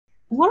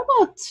what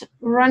about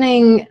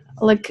running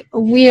like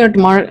weird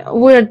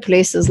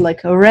places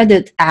like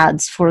Reddit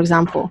ads, for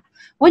example?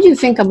 What do you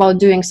think about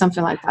doing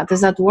something like that?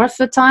 Is that worth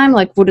the time?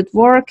 Like, would it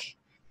work?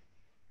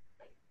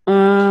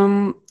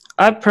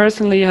 I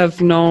personally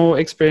have no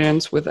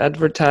experience with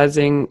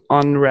advertising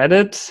on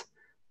Reddit.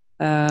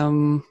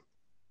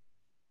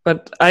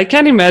 But I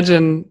can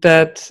imagine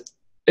that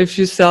if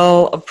you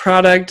sell a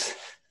product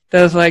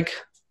that's like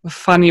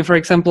funny, for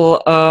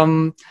example,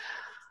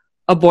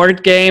 a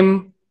board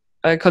game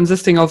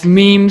consisting of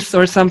memes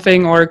or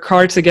something, or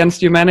Cards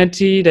Against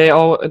Humanity, they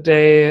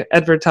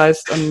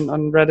advertised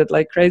on Reddit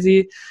like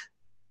crazy.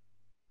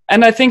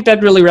 And I think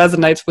that really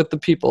resonates with the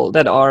people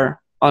that are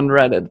on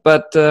Reddit.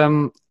 But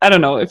I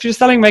don't know, if you're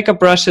selling makeup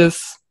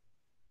brushes,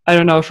 I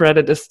don't know if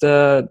Reddit is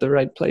the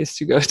right place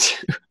to go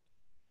to.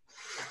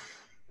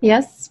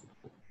 Yes,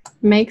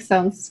 makes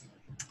sense.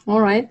 All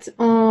right.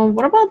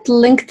 What about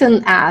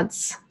LinkedIn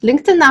ads?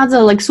 LinkedIn ads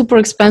are like super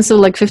expensive,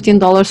 like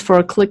 $15 for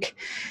a click.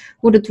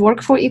 Would it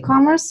work for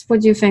e-commerce?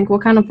 What do you think?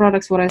 What kind of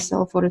products would I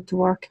sell for it to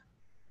work?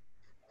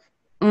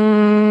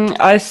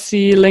 I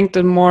see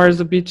LinkedIn more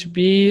as a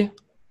B2B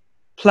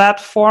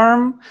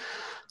platform.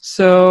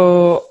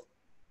 So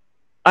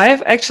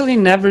I've actually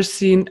never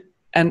seen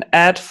an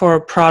ad for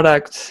a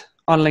product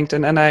on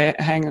LinkedIn, and I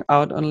hang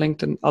out on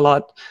LinkedIn a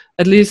lot.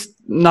 At least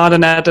not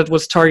an ad that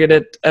was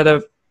targeted at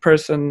a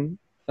person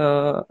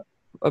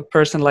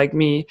like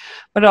me.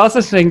 But I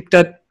also think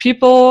that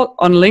people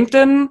on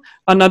LinkedIn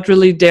are not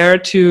really there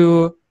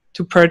to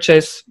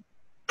purchase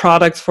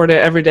products for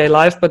their everyday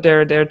life, but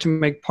they're there to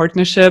make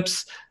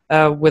partnerships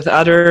with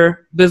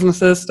other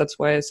businesses. That's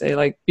why I say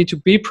like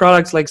B2B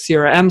products like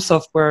CRM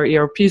software,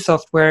 ERP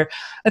software.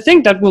 I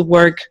think that will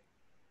work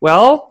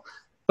well.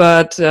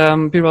 But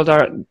people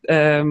that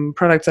are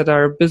products that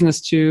are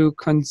business to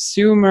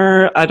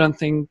consumer, I don't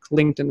think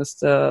LinkedIn is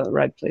the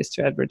right place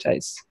to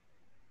advertise.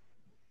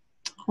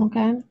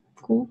 Okay,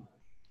 cool.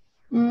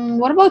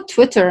 What about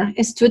Twitter?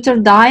 Is Twitter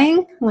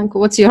dying? Like,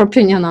 what's your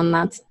opinion on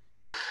that?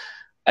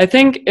 I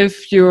think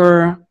if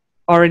you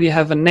already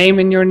have a name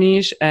in your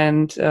niche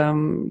and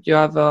you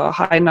have a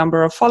high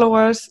number of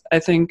followers, I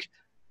think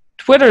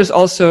Twitter is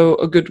also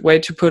a good way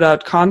to put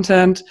out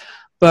content.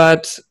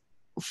 But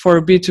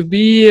for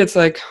B2B, it's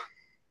like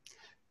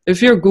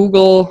if you're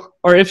Google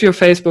or if you're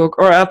Facebook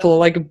or Apple,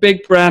 like a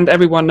big brand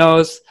everyone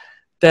knows,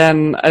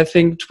 then I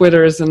think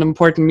Twitter is an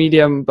important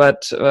medium.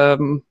 But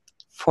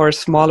for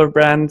smaller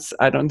brands,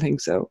 I don't think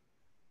so,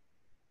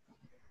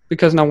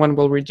 because no one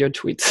will read your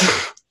tweets.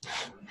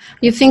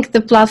 You think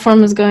the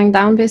platform is going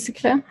down,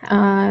 basically?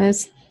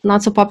 It's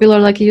not so popular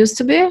like it used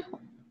to be?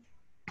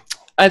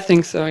 I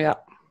think so, yeah,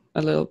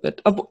 a little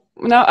bit.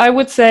 Now, I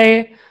would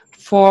say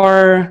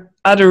for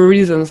other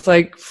reasons,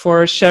 like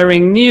for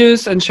sharing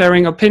news and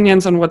sharing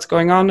opinions on what's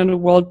going on in the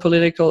world,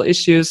 political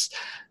issues,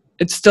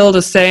 it's still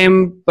the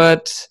same,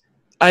 but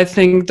I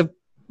think the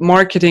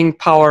marketing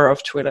power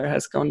of Twitter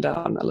has gone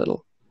down a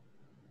little.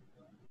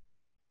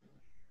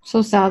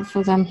 So sad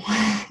for them.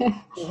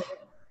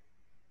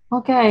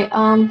 Okay,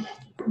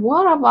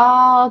 what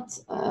about...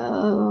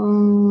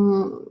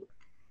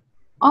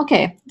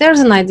 Okay, there's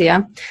an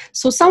idea.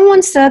 So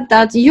someone said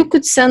that you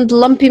could send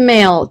lumpy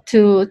mail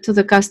to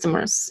the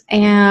customers.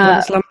 And What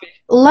is lumpy?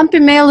 Lumpy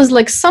mail is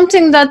like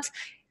something that,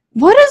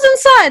 what is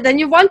inside? And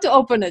you want to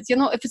open it. You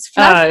know, if it's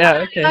flat,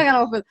 Okay. I'm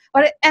gonna open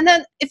it. And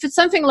then if it's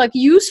something like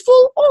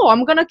useful,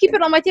 I'm gonna keep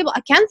it on my table.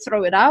 I can't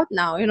throw it out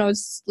now. You know,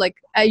 it's like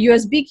a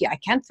USB key. I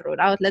can't throw it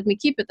out. Let me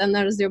keep it. And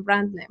there's your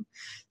brand name.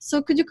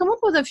 So could you come up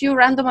with a few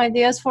random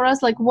ideas for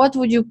us? Like, what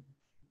would you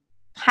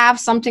have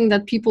something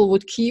that people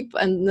would keep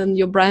and then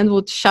your brand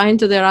would shine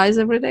to their eyes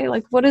every day?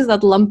 Like, what is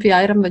that lumpy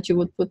item that you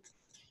would put?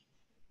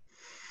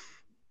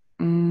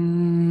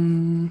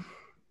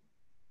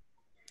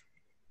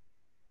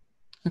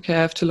 Okay,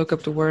 I have to look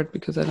up the word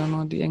because I don't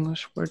know the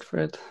English word for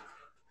it.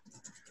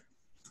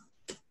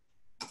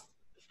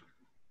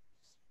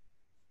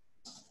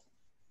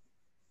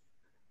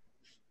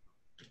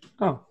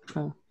 Oh,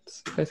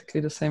 it's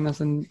basically the same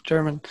as in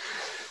German.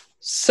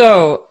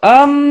 So,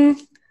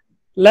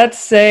 let's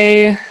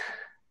say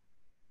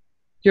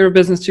you're a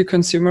business to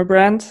consumer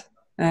brand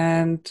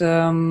and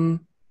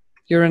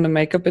you're in the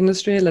makeup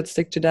industry. Let's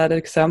stick to that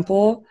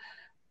example.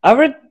 I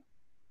would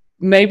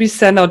maybe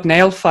send out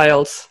nail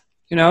files,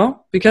 you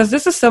know, because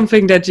this is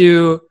something that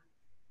you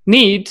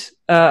need,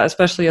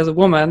 especially as a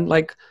woman,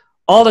 like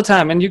all the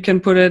time. And you can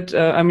put it,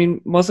 I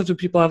mean, most of the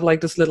people have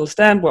like this little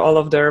stand where all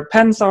of their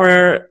pens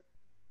are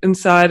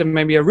inside and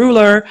maybe a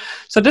ruler.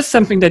 So this is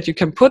something that you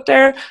can put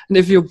there. And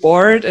if you're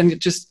bored and you're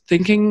just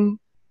thinking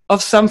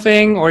of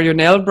something or your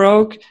nail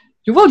broke,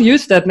 you will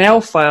use that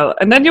nail file.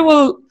 And then you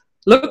will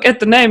look at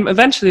the name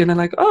eventually and then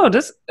like, oh,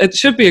 it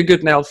should be a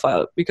good nail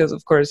file, because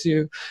of course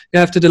you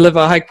have to deliver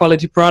a high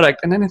quality product.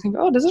 And then I think,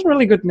 oh, this is a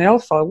really good nail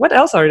file. What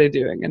else are they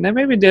doing? And then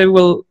maybe they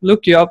will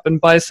look you up and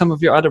buy some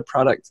of your other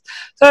products.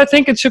 So I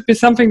think it should be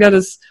something that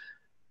is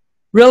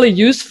really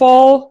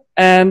useful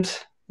and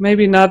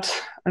maybe not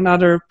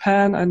another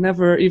pen. I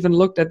never even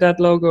looked at that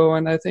logo,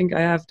 and I think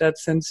I have that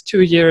since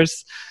 2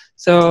 years.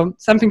 So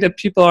something that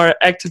people are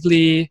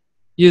actively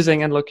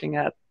using and looking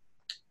at.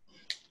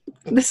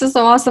 This is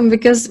so awesome,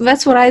 because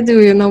that's what I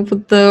do, you know,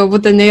 with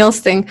the nails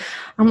thing.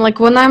 I'm like,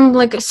 when I'm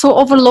like so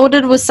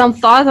overloaded with some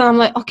thought, and I'm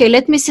like, okay,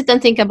 let me sit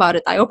and think about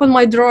it. I open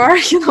my drawer,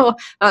 you know.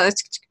 I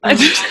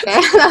do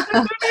that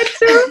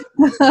too.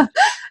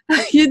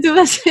 You do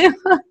that too.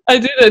 I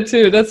do that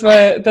too. That's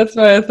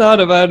why I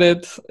thought about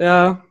it.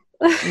 Yeah.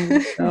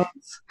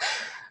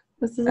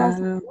 This is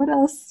awesome. What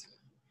else?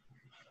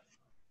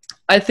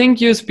 I think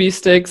USB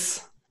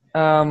sticks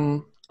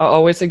are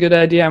always a good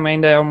idea. I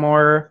mean, they are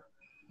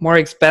more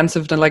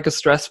expensive than like a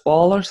stress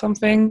ball or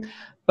something,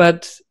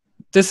 but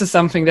this is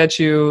something that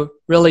you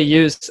really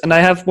use. And I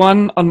have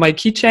one on my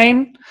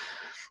keychain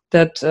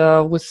that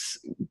was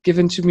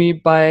given to me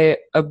by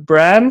a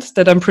brand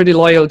that I'm pretty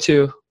loyal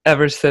to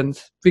ever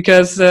since,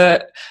 because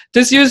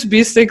this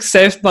USB stick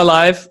saved my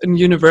life in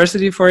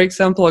university, for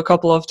example, a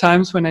couple of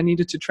times when I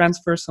needed to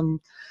transfer some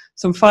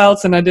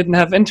files and I didn't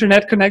have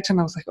internet connection.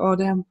 I was like, oh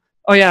damn,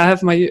 oh yeah, I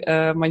have my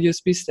my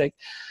USB stick.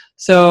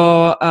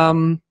 So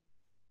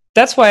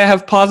that's why I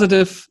have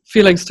positive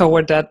feelings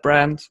toward that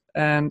brand,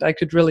 and I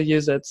could really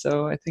use it.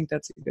 So I think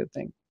that's a good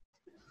thing.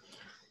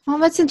 Well,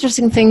 that's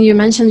interesting thing. You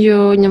mentioned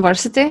your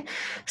university.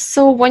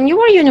 So when you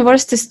were a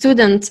university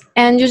student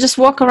and you just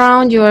walk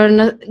around,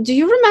 do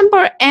you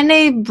remember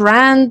any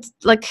brand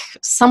like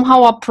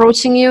somehow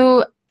approaching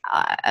you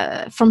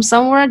from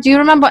somewhere? Do you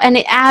remember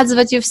any ads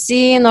that you've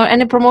seen or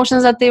any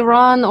promotions that they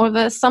run, or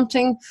there's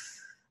something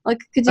like,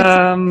 could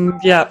you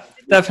yeah,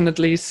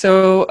 definitely.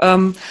 So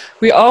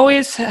we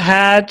always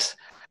had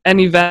an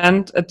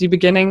event at the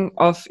beginning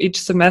of each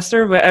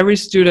semester where every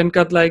student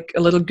got like a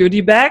little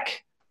goodie bag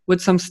with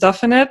some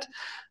stuff in it,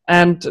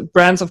 and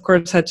brands of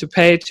course had to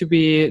pay to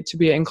be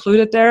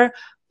included there,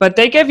 but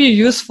they gave you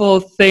useful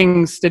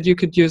things that you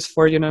could use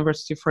for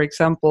university. For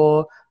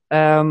example,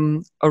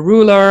 a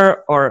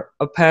ruler or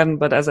a pen,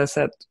 but as I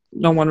said,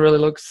 no one really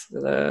looks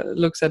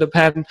at a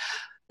pen.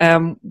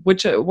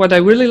 What I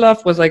really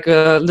loved was like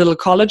a little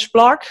college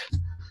block.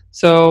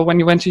 So when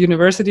you went to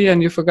university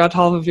and you forgot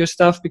half of your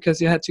stuff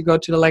because you had to go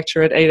to the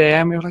lecture at 8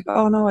 a.m., you're like,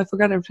 oh no, I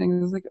forgot everything.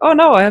 It was like, oh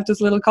no, I have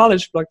this little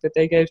college block that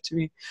they gave to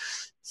me.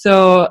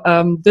 So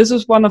this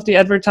was one of the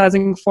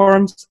advertising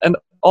forums. And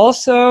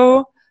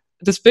also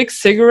this big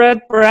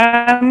cigarette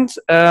brand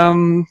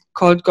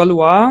called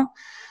Gaulois,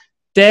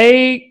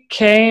 they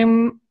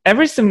came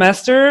every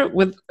semester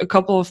with a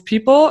couple of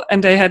people,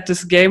 and they had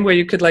this game where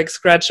you could like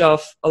scratch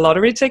off a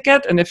lottery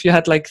ticket, and if you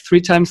had like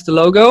 3 times the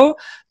logo,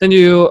 then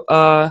you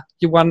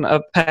won a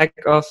pack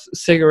of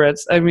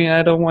cigarettes. I mean,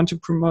 I don't want to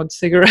promote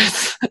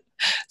cigarettes.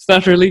 It's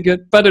not really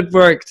good, but it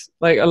worked.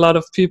 Like a lot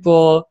of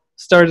people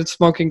started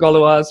smoking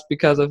Gaulois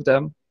because of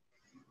them.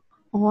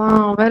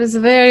 Wow, that is a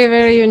very,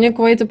 very unique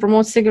way to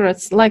promote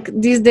cigarettes. Like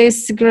these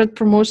days, cigarette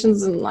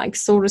promotions are like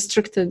so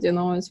restricted, you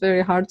know, it's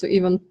very hard to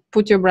even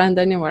put your brand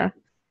anywhere.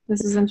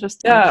 This is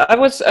interesting. Yeah, I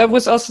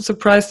was also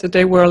surprised that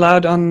they were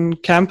allowed on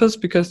campus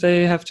because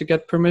they have to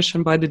get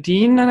permission by the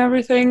dean and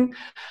everything.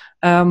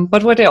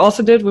 But what they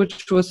also did,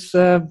 which was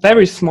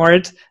very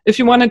smart, if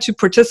you wanted to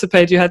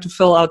participate, you had to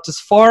fill out this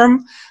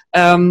form.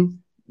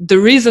 The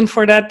reason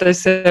for that, they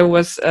said,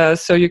 was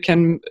so you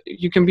can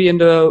be in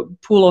the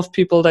pool of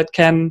people that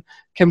can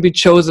be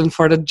chosen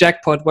for the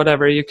jackpot,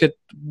 whatever. You could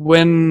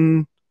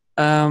win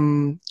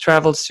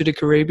travels to the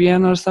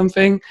Caribbean or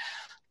something.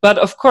 But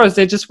of course,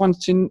 they just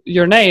want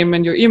your name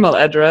and your email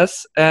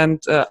address.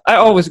 And I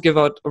always give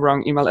out a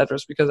wrong email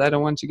address because I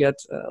don't want to get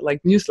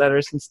like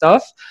newsletters and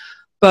stuff.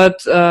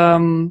 But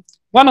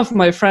one of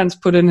my friends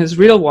put in his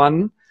real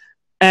one,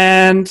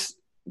 and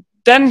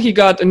then he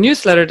got a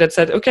newsletter that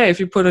said, okay, if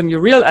you put in your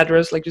real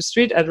address, like your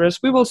street address,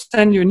 we will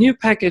send you a new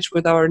package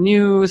with our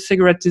new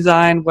cigarette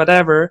design,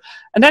 whatever.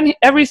 And then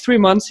every 3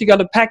 months, he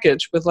got a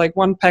package with like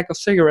 1 pack of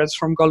cigarettes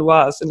from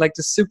Gaulois and like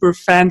the super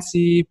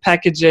fancy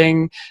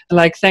packaging, and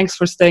like, thanks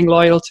for staying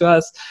loyal to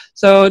us.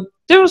 So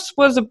this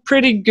was a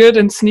pretty good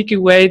and sneaky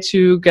way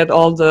to get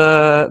all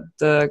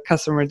the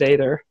customer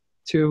data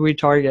to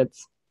retarget.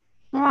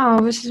 Wow,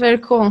 this is very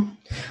cool.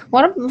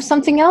 What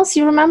something else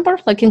you remember,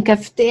 like in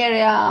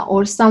cafeteria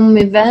or some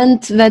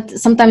event that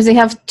sometimes they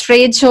have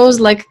trade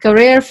shows like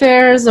career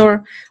fairs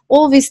or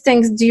all these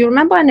things? Do you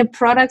remember any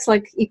products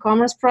like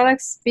e-commerce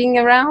products being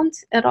around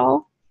at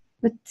all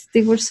that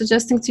they were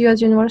suggesting to you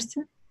at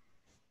university?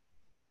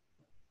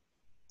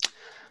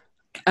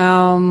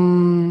 I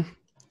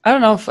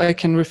don't know if I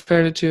can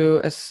refer it to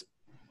as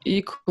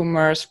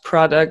e-commerce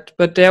product,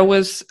 but there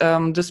was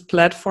this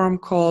platform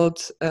called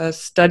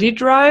Study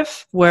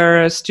Drive,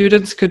 where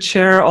students could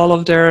share all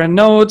of their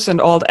notes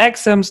and all the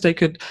exams. They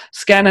could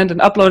scan it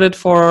and upload it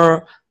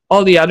for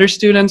all the other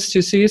students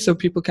to see, so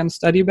people can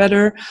study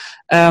better.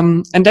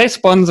 And they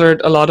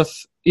sponsored a lot of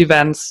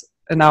events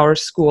in our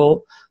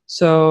school.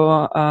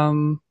 So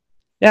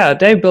yeah,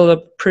 they built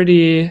a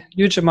pretty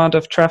huge amount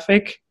of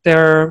traffic.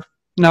 They're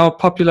now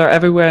popular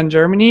everywhere in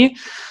Germany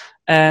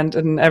and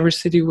in every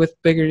city with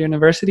bigger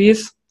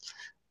universities.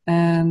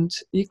 And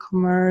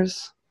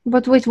e-commerce.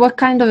 But wait, what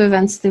kind of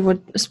events they were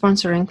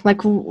sponsoring?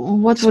 Like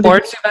what would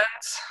sports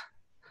events?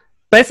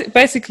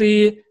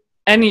 Basically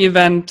any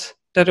event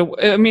that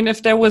I mean,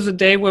 if there was a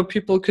day where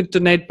people could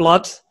donate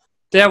blood,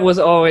 there was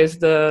always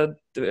the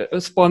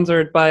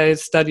sponsored by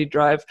Study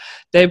Drive.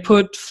 They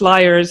put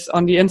flyers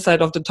on the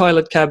inside of the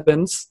toilet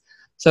cabins.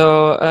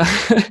 So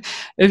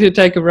if you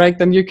take a break,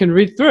 then you can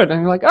read through it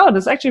and you're like, oh,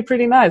 that's actually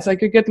pretty nice. I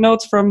could get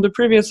notes from the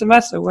previous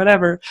semester,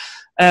 whatever.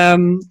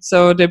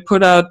 So they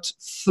put out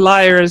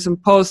flyers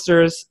and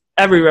posters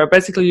everywhere.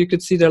 Basically, you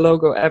could see their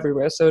logo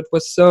everywhere. So it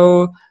was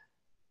so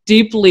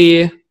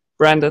deeply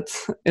branded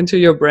into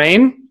your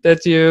brain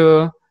that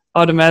you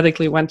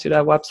automatically went to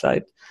that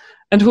website.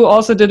 And who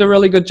also did a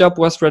really good job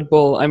was Red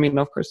Bull. I mean,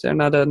 of course, they're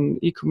not an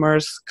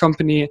e-commerce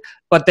company,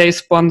 but they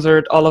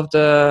sponsored all of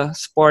the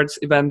sports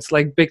events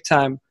like big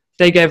time.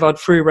 They gave out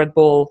free Red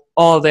Bull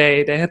all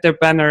day. They had their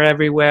banner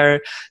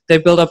everywhere. They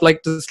built up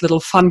like this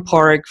little fun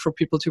park for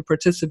people to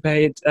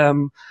participate.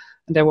 And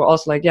they were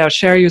also like, yeah,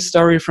 share your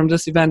story from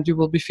this event. You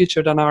will be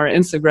featured on our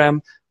Instagram,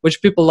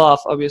 which people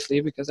love,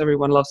 obviously, because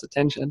everyone loves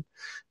attention.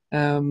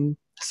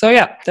 So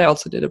yeah, they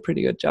also did a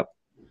pretty good job.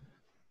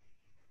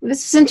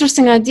 This is an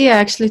interesting idea,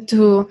 actually,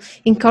 to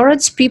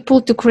encourage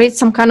people to create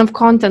some kind of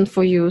content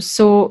for you.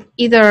 So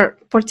either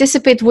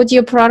participate with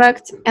your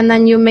product and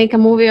then you make a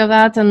movie of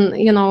that and,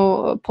 you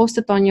know, post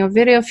it on your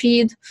video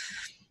feed.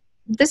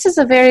 This is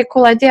a very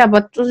cool idea,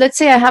 but let's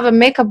say I have a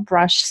makeup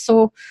brush.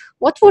 So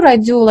what would I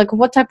do? Like,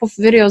 what type of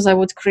videos I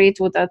would create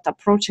with that,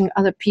 approaching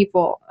other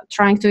people,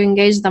 trying to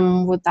engage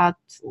them with that?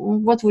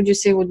 What would you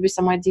say would be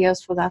some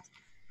ideas for that?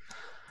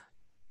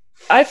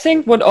 I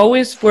think what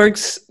always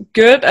works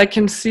good, I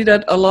can see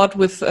that a lot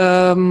with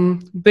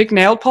big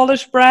nail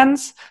polish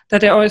brands, that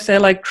they always say,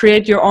 like,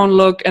 create your own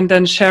look and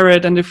then share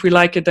it. And if we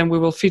like it, then we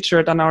will feature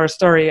it on our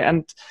story.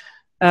 And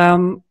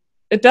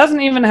it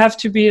doesn't even have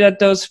to be that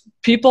those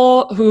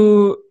people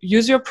who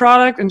use your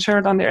product and share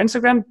it on their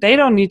Instagram, they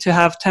don't need to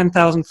have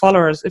 10,000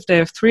 followers. If they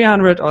have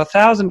 300 or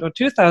 1,000 or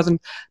 2,000,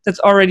 that's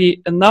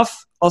already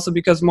enough. Also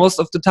because most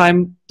of the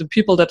time, the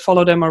people that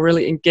follow them are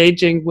really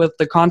engaging with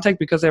the content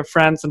because they're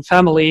friends and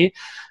family.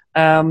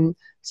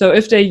 So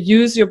if they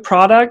use your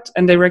product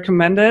and they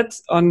recommend it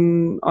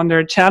on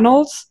their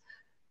channels,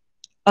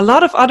 a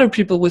lot of other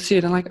people will see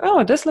it and like,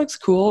 oh, this looks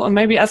cool. And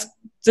maybe ask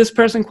this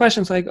person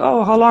questions like,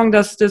 oh, how long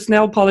does this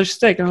nail polish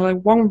stick? And I'm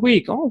like, 1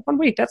 week. Oh, 1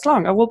 week, that's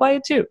long. I will buy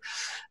it too.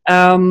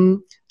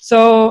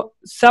 So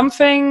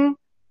something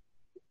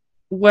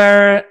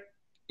where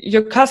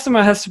your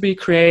customer has to be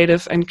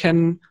creative and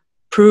can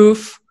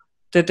prove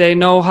that they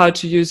know how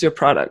to use your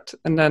product,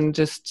 and then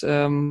just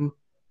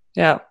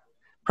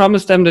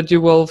promise them that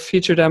you will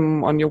feature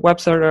them on your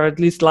website or at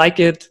least like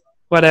it,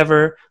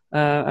 whatever.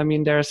 I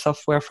mean, there's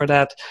software for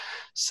that,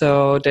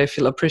 so they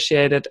feel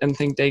appreciated and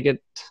think they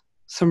get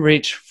some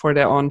reach for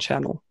their own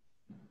channel.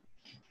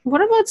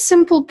 What about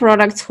simple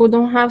products who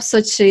don't have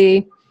such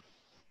a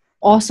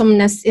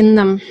awesomeness in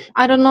them?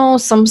 I don't know,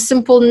 some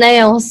simple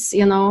nails,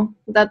 you know,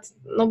 that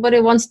nobody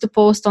wants to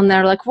post on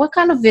there. Like, what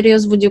kind of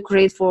videos would you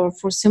create for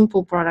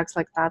simple products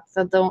like that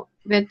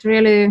that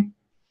really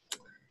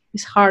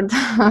is hard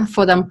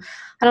for them?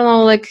 I don't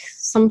know, like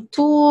some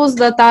tools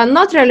that are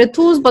not really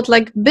tools, but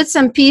like bits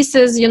and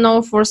pieces, you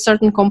know, for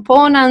certain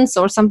components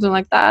or something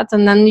like that.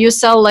 And then you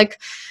sell like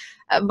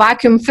a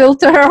vacuum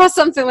filter or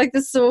something like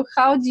this. So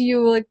how do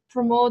you like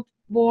promote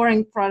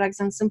boring products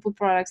and simple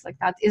products like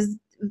that? Is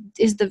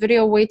the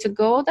video way to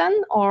go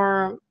then,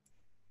 or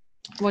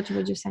what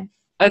would you say?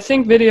 I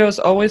think video is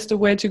always the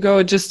way to go.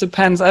 It just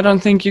depends. I don't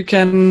think you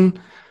can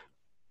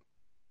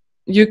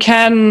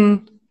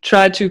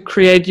try to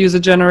create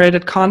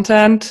user-generated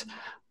content,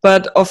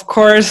 but of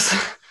course,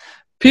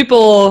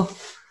 people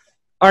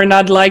are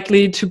not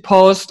likely to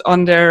post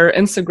on their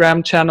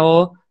Instagram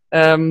channel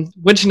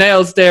which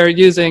nails they're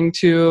using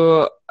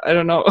to, I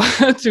don't know,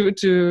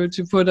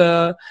 to put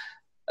a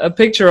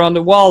picture on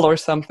the wall or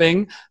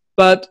something.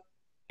 But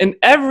in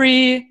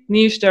every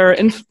niche there are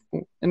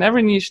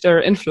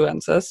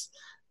influencers.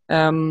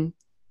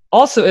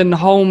 Also in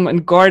home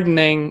and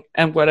gardening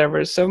and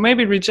whatever. So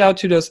maybe reach out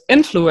to those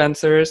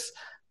influencers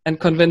and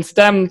convince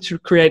them to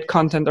create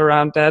content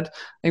around that.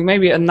 Like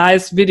maybe a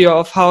nice video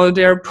of how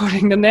they're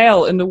putting a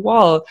nail in the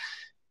wall.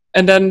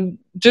 And then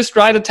just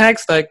write a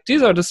text like,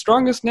 these are the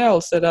strongest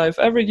nails that I've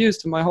ever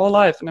used in my whole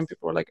life. And then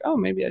people are like, oh,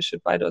 maybe I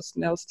should buy those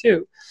nails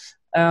too.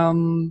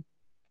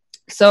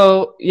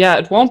 So yeah,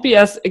 it won't be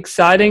as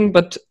exciting,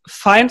 but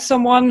find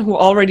someone who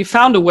already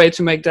found a way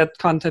to make that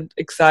content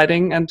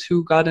exciting and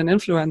who got an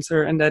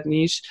influencer in that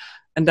niche,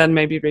 and then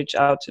maybe reach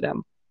out to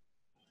them.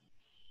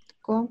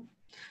 Cool.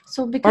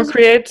 So because or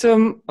create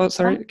some. Oh,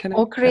 sorry.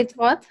 Or create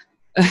what?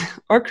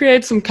 Or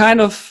create some kind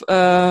of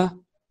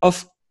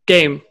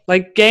game.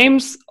 Like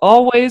games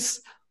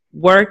always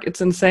work.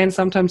 It's insane.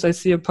 Sometimes I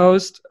see a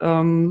post,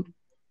 and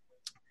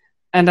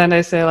then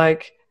they say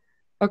like,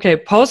 okay,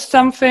 post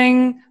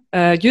something.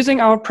 Using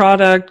our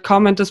product,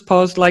 comment this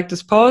post, like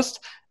this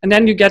post, and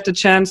then you get the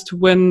chance to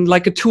win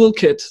like a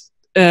toolkit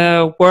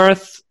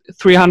worth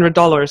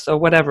 $300 or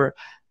whatever.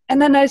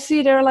 And then I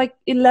see there are like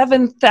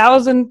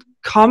 11,000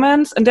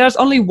 comments and there's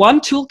only one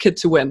toolkit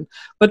to win.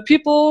 But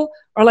people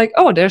are like,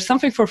 oh, there's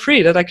something for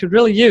free that I could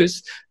really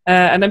use.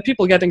 And then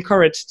people get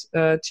encouraged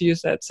to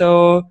use that.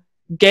 So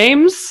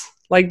games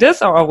like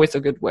this are always a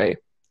good way,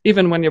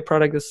 even when your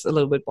product is a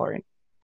little bit boring.